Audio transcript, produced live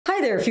Hi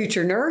there,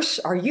 future nurse.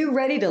 Are you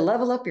ready to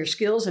level up your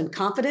skills and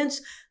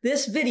confidence?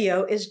 This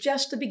video is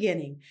just the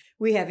beginning.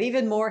 We have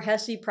even more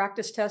HESI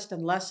practice tests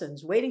and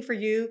lessons waiting for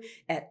you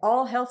at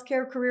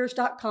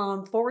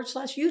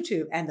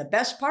allhealthcarecareers.com/YouTube. And the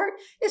best part,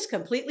 it's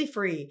completely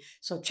free.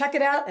 So check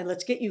it out and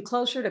let's get you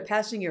closer to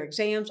passing your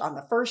exams on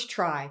the first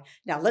try.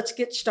 Now let's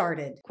get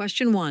started.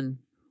 Question 1.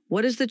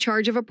 What is the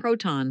charge of a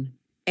proton?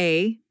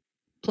 A,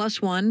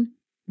 +1,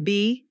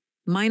 B,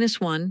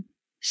 -1,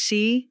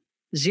 C,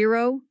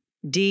 0,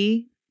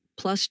 D,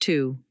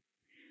 +2.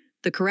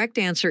 The correct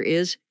answer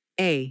is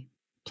A,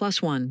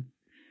 +1.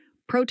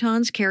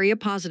 Protons carry a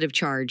positive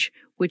charge,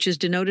 which is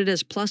denoted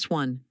as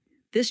 +1.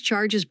 This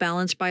charge is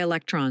balanced by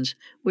electrons,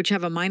 which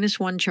have a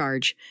 -1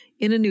 charge,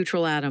 in a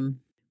neutral atom.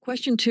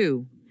 Question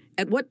 2.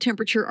 At what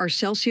temperature are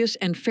Celsius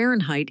and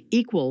Fahrenheit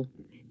equal?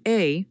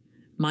 A,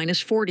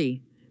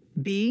 -40,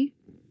 B,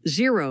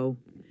 0,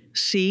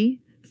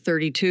 C,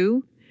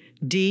 32,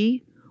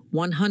 D,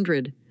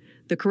 100.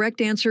 The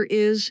correct answer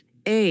is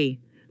A,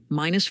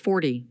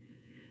 -40.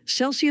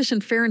 Celsius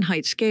and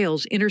Fahrenheit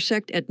scales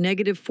intersect at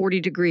 -40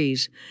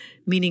 degrees,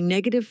 meaning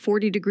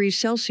 -40 degrees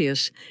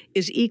Celsius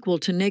is equal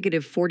to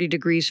 -40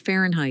 degrees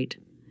Fahrenheit.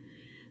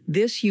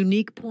 This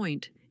unique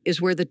point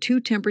is where the two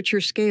temperature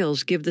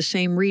scales give the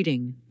same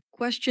reading.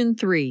 Question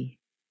 3.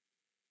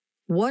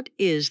 What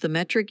is the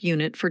metric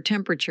unit for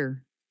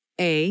temperature?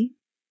 A,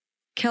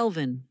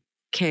 Kelvin,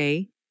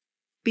 K,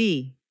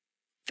 B,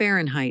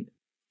 Fahrenheit,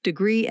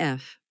 degree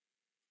F,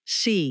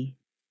 C,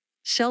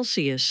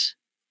 Celsius,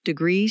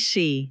 degree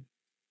C,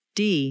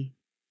 D,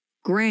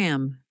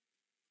 gram,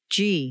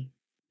 G.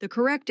 The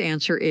correct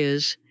answer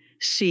is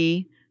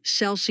C,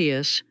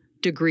 Celsius,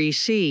 degree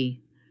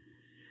C.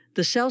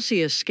 The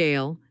Celsius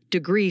scale,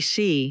 degree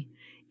C,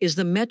 is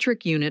the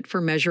metric unit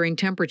for measuring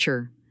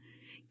temperature.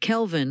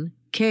 Kelvin,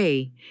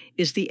 K,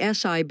 is the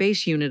SI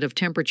base unit of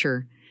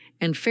temperature,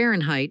 and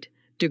Fahrenheit,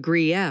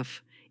 degree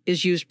F,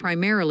 is used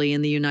primarily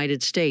in the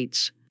United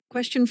States.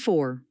 Question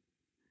 4.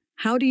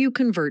 How do you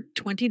convert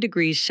 20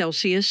 degrees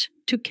Celsius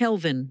to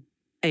Kelvin?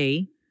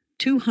 A,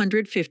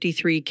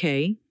 253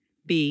 K,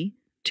 B,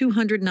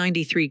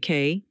 293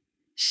 K,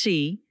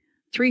 C,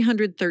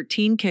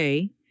 313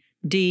 K,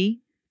 D,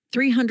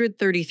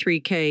 333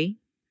 K.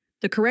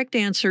 The correct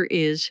answer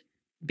is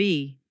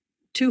B,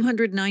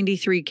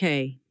 293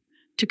 K.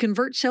 To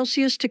convert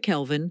Celsius to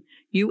Kelvin,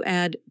 you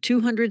add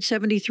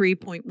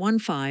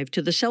 273.15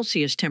 to the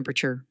Celsius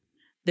temperature.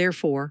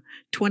 Therefore,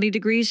 20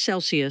 degrees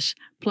Celsius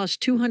plus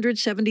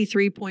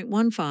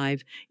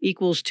 273.15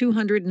 equals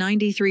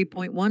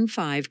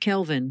 293.15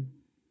 Kelvin.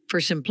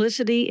 For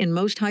simplicity in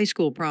most high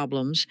school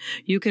problems,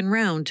 you can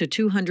round to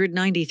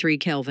 293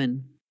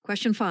 Kelvin.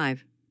 Question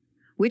 5.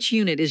 Which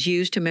unit is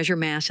used to measure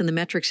mass in the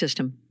metric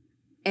system?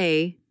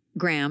 A,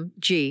 gram,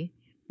 G,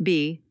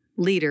 B,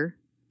 liter,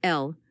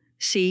 L,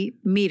 C,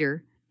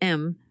 meter,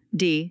 M,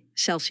 D,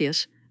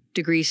 Celsius,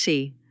 degree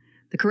C.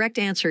 The correct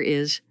answer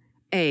is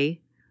A,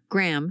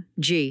 gram,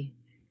 G.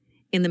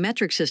 In the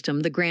metric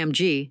system, the gram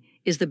G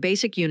is the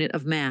basic unit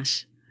of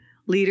mass.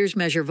 Liters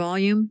measure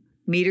volume,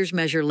 meters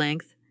measure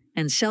length,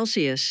 and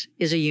Celsius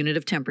is a unit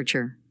of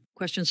temperature.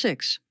 Question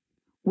 6.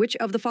 Which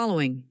of the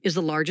following is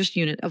the largest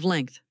unit of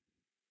length?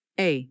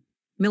 A,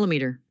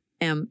 millimeter,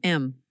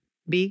 mm,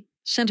 B,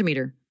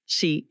 centimeter,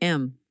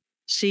 cm,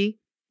 C,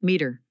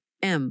 meter,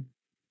 m,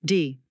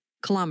 D,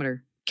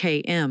 kilometer,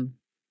 km.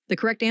 The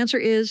correct answer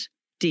is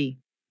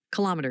D,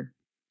 kilometer,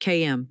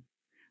 km.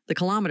 The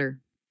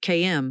kilometer,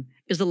 km,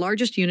 is the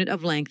largest unit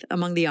of length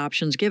among the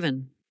options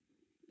given.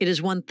 It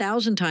is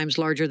 1,000 times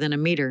larger than a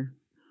meter,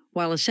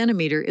 while a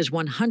centimeter is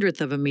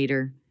 1/100th of a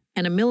meter,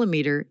 and a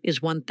millimeter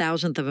is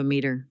 1,000th of a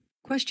meter.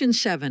 Question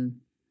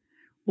 7.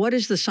 What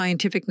is the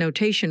scientific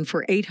notation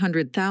for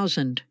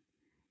 800,000?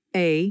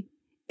 A,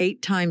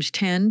 8 times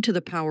 10 to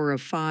the power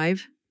of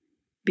 5,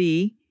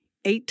 B,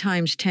 8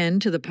 times 10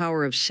 to the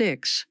power of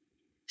 6,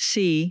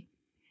 C,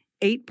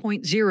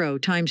 8.0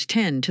 times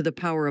 10 to the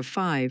power of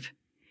 5,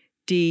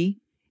 D,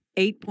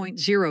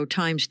 8.0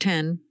 times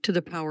 10 to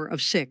the power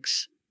of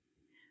 6.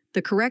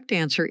 The correct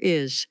answer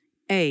is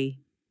A,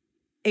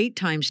 8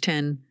 times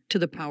 10 to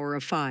the power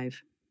of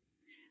 5.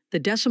 The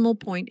decimal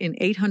point in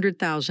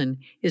 800,000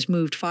 is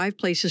moved 5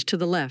 places to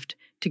the left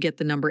to get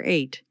the number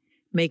 8,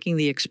 making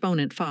the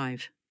exponent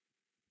 5.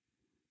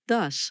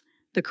 Thus,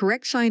 the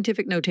correct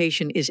scientific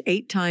notation is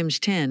 8 times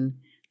 10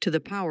 to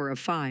the power of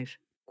 5.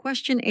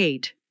 Question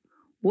 8.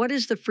 What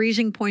is the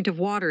freezing point of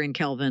water in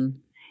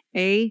Kelvin?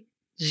 A,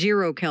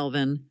 0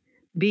 Kelvin,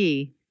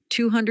 B,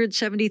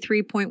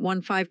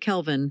 273.15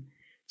 Kelvin,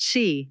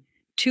 C,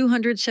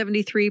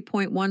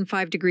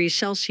 273.15 degrees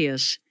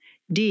Celsius,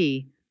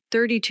 D,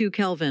 32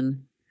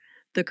 Kelvin.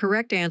 The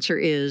correct answer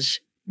is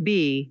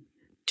B,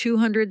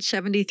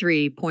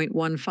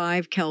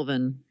 273.15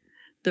 Kelvin.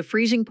 The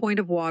freezing point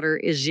of water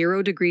is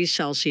 0 degrees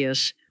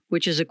Celsius,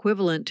 which is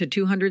equivalent to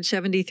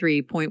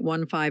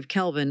 273.15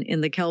 Kelvin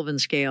in the Kelvin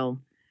scale.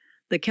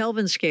 The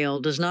Kelvin scale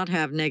does not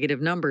have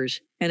negative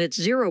numbers, and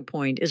its 0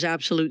 point is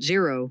absolute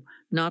zero,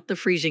 not the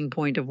freezing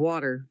point of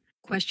water.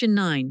 Question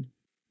 9.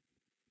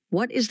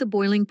 What is the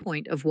boiling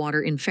point of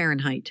water in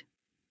Fahrenheit?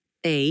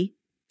 A.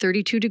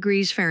 32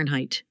 degrees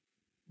Fahrenheit.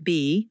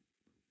 B.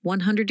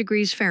 100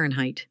 degrees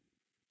Fahrenheit.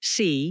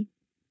 C.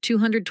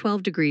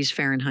 212 degrees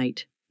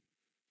Fahrenheit.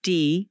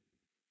 D.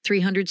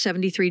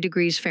 373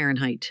 degrees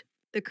Fahrenheit.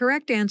 The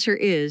correct answer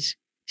is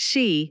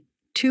C.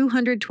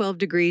 212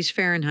 degrees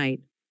Fahrenheit.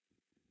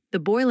 The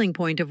boiling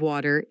point of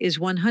water is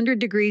 100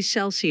 degrees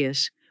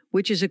Celsius,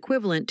 which is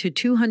equivalent to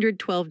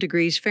 212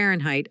 degrees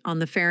Fahrenheit on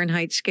the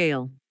Fahrenheit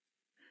scale.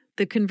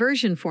 The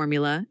conversion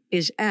formula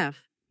is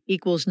F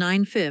equals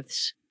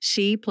 9/5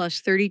 C plus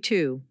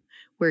 32,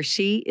 where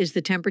C is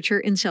the temperature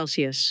in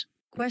Celsius.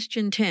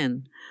 Question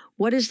 10.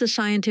 What is the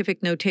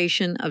scientific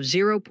notation of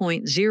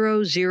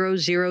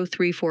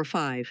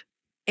 0.000345?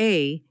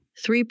 A.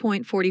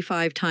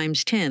 3.45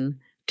 times 10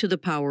 to the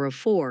power of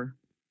 4.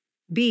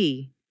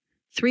 B.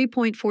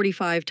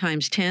 3.45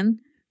 times 10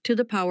 to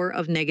the power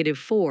of negative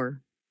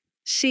 4.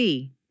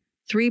 C.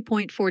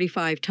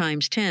 3.45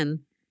 times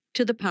 10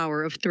 to the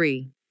power of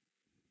 3.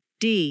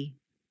 D.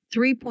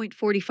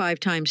 3.45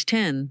 times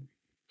 10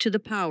 to the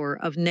power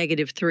of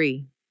negative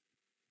 3.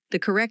 The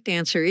correct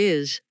answer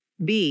is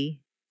B.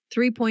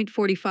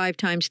 3.45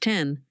 times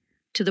 10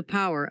 to the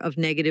power of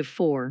negative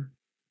 4.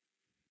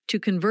 To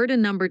convert a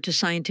number to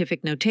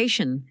scientific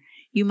notation,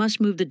 you must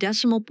move the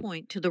decimal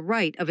point to the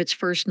right of its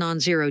first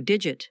non-zero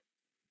digit.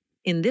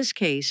 In this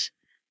case,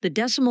 the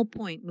decimal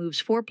point moves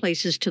 4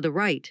 places to the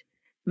right,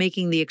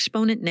 making the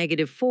exponent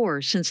negative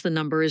 4 since the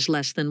number is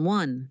less than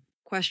 1.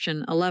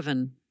 Question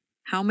 11.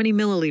 How many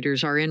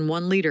milliliters are in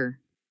 1 liter?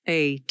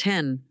 A.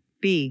 10.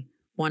 B.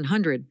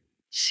 100.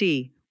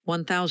 C.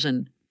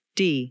 1,000.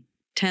 D.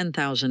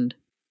 10,000.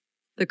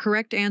 The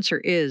correct answer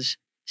is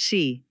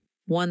C.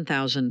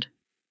 1,000.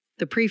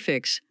 The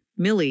prefix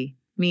milli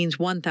means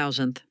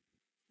 1,000th.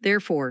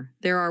 Therefore,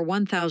 there are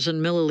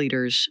 1,000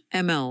 milliliters,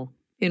 ml,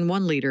 in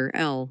 1 liter,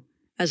 L,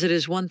 as it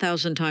is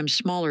 1,000 times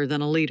smaller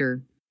than a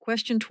liter.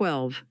 Question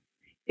 12.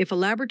 If a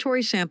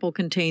laboratory sample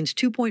contains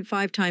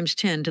 2.5 times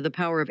 10 to the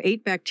power of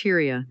 8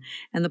 bacteria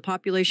and the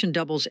population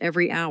doubles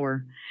every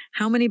hour,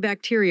 how many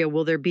bacteria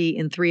will there be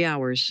in 3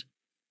 hours?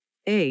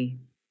 A.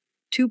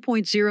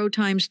 2.0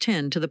 times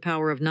 10 to the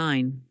power of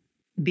 9.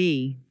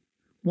 B.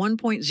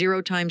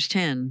 1.0 times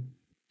 10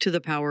 to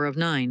the power of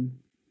 9.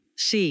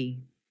 C.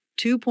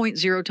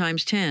 2.0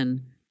 times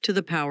 10 to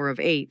the power of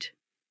 8.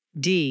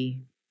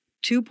 D.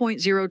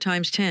 2.0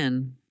 times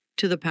 10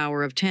 to the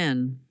power of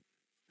 10.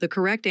 The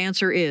correct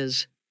answer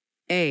is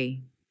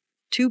A.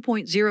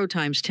 2.0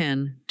 times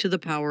 10 to the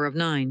power of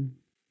 9.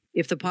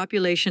 If the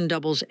population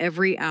doubles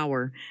every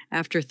hour,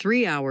 after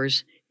 3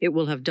 hours, it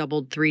will have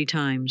doubled 3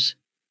 times.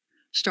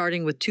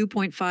 Starting with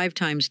 2.5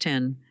 times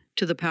 10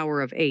 to the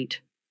power of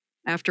 8.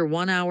 After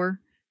 1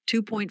 hour,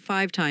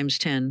 2.5 times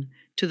 10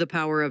 to the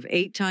power of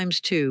 8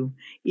 times 2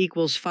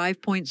 equals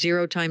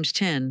 5.0 times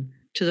 10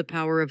 to the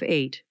power of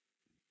 8.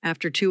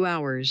 After 2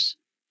 hours,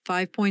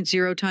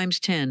 5.0 times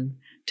 10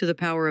 to the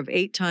power of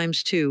 8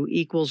 times 2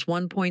 equals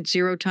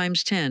 1.0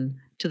 times 10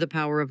 to the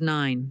power of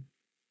 9.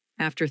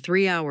 After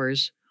 3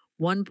 hours,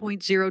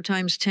 1.0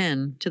 times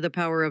 10 to the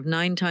power of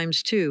 9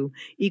 times 2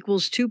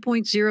 equals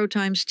 2.0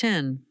 times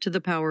 10 to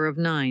the power of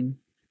 9.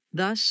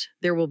 Thus,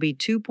 there will be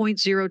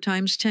 2.0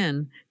 times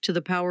 10 to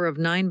the power of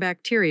 9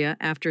 bacteria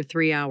after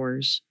 3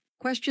 hours.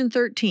 Question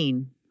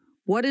 13.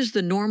 What is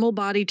the normal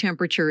body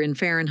temperature in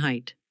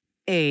Fahrenheit?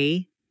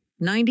 A.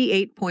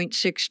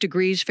 98.6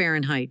 degrees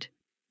Fahrenheit.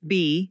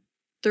 B.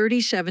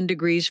 37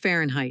 degrees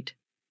Fahrenheit.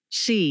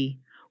 C.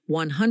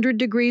 100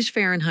 degrees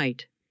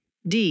Fahrenheit.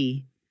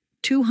 D.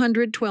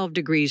 212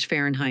 degrees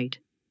Fahrenheit.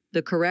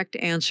 The correct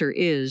answer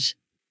is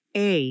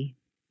A.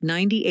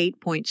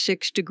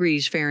 98.6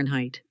 degrees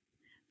Fahrenheit.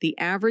 The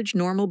average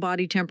normal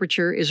body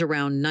temperature is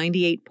around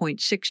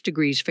 98.6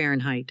 degrees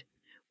Fahrenheit,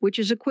 which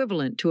is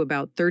equivalent to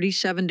about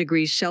 37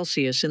 degrees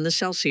Celsius in the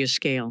Celsius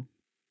scale.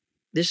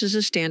 This is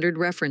a standard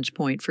reference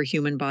point for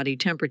human body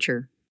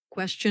temperature.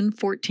 Question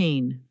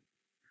 14.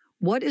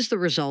 What is the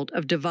result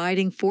of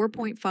dividing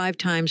 4.5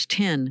 times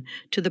 10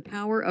 to the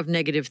power of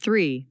negative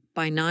 3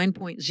 by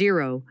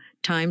 9.0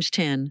 times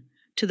 10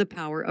 to the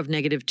power of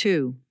negative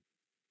 2?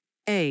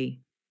 A.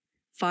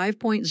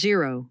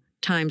 5.0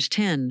 times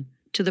 10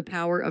 to the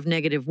power of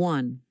negative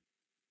 1.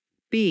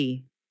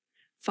 B.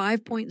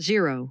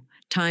 5.0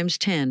 times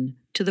 10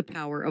 to the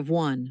power of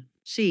 1.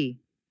 C.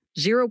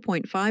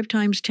 0.5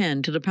 times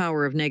 10 to the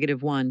power of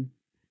negative 1.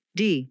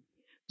 D.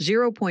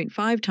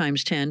 0.5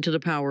 times 10 to the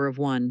power of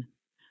 1.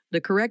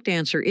 The correct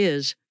answer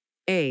is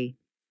A.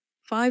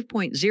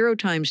 5.0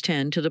 times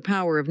 10 to the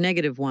power of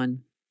negative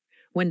 1.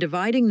 When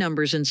dividing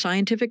numbers in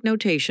scientific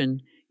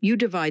notation, you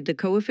divide the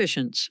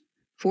coefficients,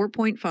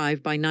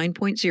 4.5 by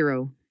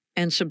 9.0,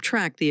 and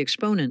subtract the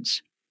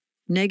exponents,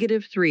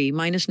 negative 3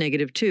 minus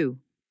negative 2.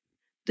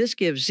 This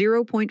gives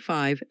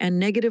 0.5 and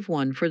negative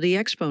 1 for the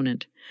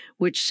exponent,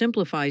 which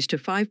simplifies to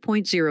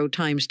 5.0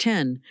 times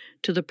 10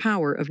 to the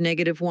power of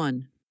negative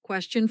 1.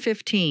 Question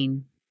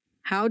 15.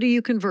 How do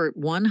you convert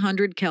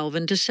 100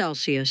 Kelvin to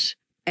Celsius?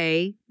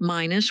 A.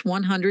 Minus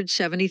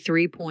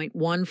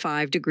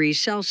 173.15 degrees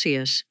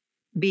Celsius.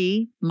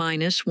 B,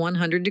 minus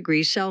 100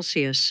 degrees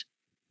Celsius,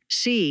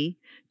 C,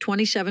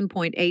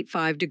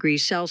 27.85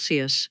 degrees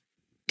Celsius,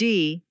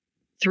 D,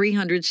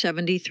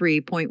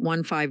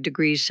 373.15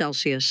 degrees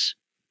Celsius.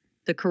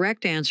 The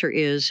correct answer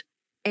is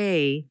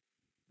A,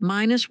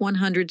 minus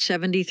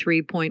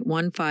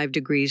 173.15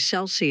 degrees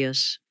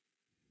Celsius.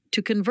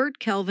 To convert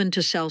Kelvin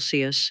to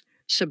Celsius,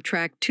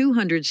 subtract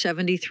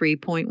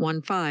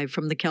 273.15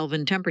 from the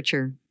Kelvin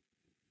temperature.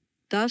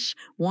 Thus,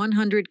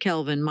 100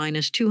 Kelvin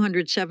minus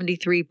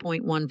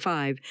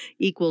 273.15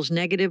 equals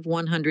negative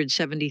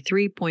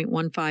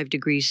 173.15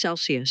 degrees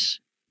Celsius.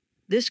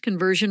 This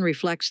conversion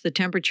reflects the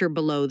temperature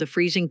below the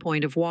freezing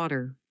point of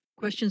water.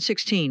 Question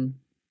 16.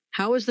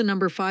 How is the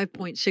number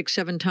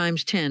 5.67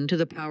 times 10 to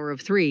the power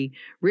of 3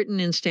 written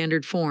in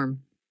standard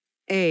form?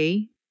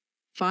 A,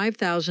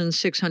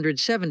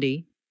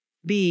 5,670,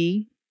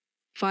 B,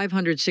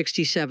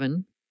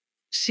 567,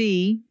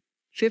 C,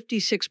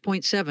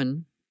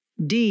 56.7,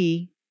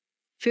 D,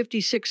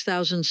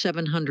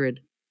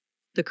 56,700.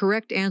 The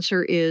correct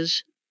answer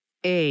is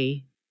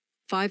A,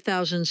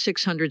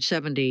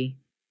 5,670.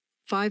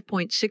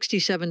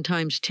 5.67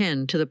 times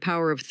 10 to the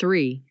power of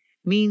 3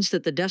 means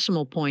that the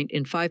decimal point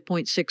in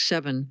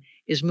 5.67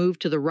 is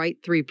moved to the right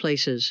 3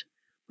 places,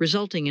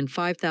 resulting in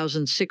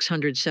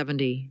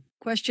 5,670.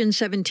 Question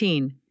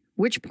 17.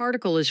 Which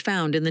particle is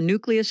found in the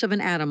nucleus of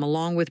an atom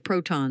along with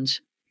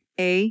protons?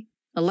 A,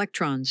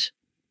 electrons,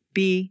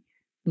 B,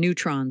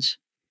 neutrons,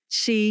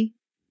 C,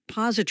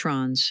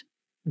 positrons,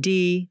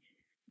 D,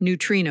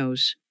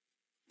 neutrinos.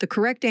 The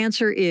correct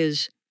answer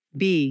is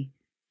B,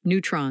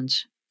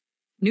 neutrons.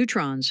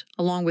 Neutrons,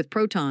 along with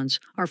protons,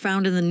 are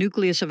found in the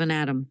nucleus of an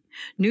atom.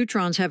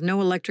 Neutrons have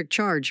no electric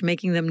charge,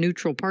 making them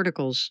neutral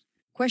particles.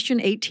 Question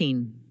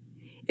 18.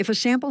 If a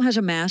sample has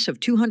a mass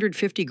of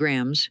 250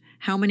 grams,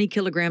 how many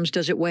kilograms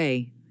does it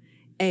weigh?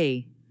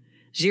 A,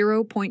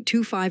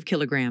 0.25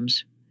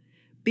 kilograms,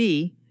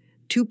 B,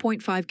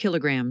 2.5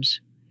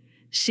 kilograms,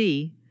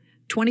 C,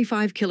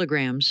 25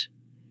 kilograms,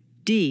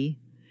 D,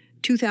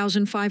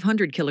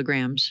 2,500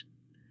 kilograms.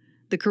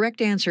 The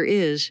correct answer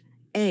is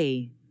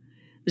A,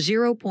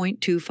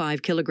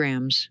 0.25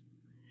 kilograms.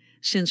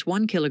 Since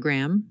 1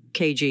 kilogram,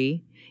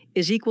 kg,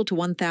 is equal to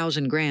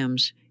 1,000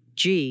 grams,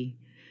 g,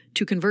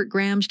 to convert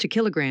grams to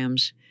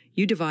kilograms,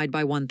 you divide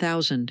by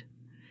 1,000.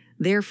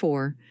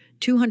 Therefore,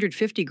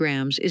 250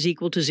 grams is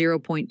equal to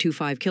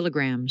 0.25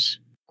 kilograms.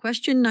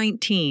 Question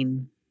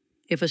 19.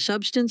 If a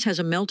substance has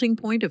a melting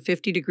point of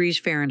 50 degrees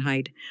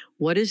Fahrenheit,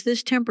 what is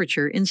this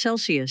temperature in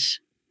Celsius?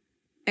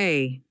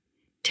 A,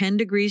 10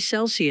 degrees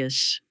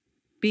Celsius,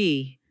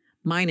 B,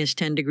 minus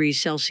 10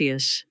 degrees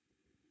Celsius,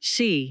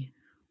 C,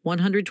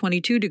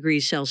 122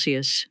 degrees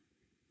Celsius,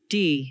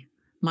 D,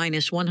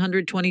 minus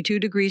 122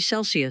 degrees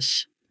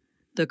Celsius.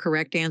 The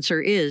correct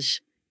answer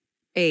is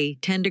A,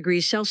 10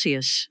 degrees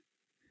Celsius.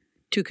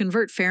 To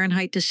convert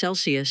Fahrenheit to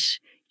Celsius,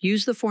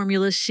 use the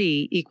formula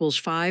C equals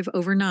 5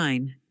 over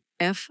 9,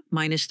 F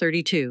minus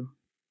 32.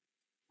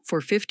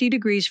 For 50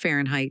 degrees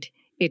Fahrenheit,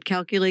 it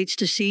calculates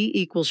to C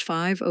equals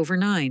 5 over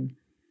 9.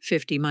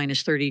 50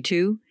 minus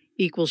 32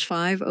 equals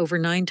 5 over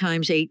 9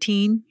 times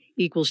 18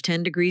 equals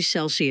 10 degrees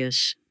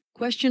Celsius.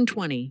 Question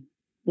 20.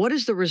 What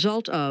is the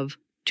result of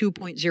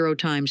 2.0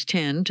 times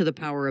 10 to the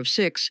power of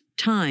 6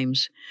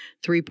 times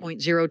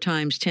 3.0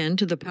 times 10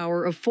 to the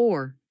power of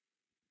 4?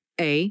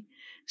 A,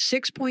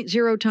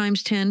 6.0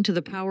 times 10 to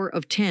the power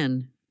of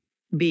 10.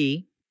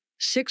 B,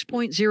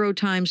 6.0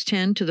 times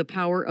 10 to the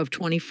power of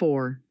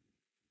 24.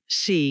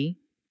 C,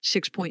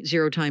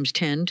 6.0 times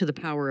 10 to the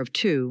power of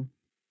 2.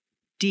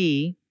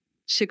 D,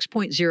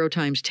 6.0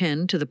 times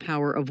 10 to the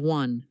power of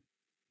 1.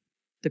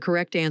 The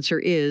correct answer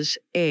is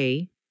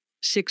A,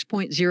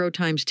 6.0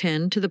 times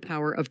 10 to the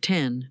power of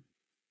 10.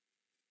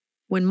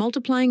 When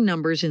multiplying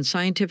numbers in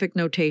scientific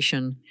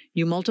notation,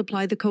 you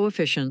multiply the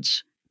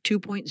coefficients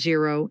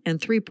 2.0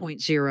 and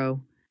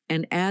 3.0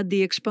 and add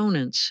the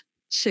exponents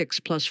 6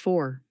 plus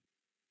 4.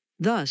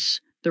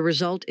 Thus, the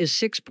result is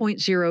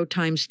 6.0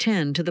 times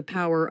 10 to the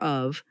power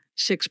of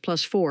 6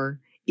 plus 4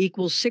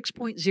 equals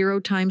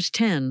 6.0 times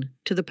 10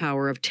 to the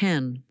power of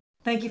 10.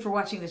 Thank you for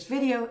watching this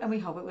video, and we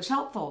hope it was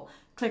helpful.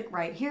 Click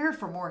right here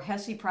for more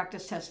HESI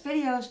practice test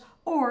videos,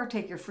 or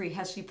take your free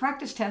HESI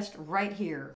practice test right here.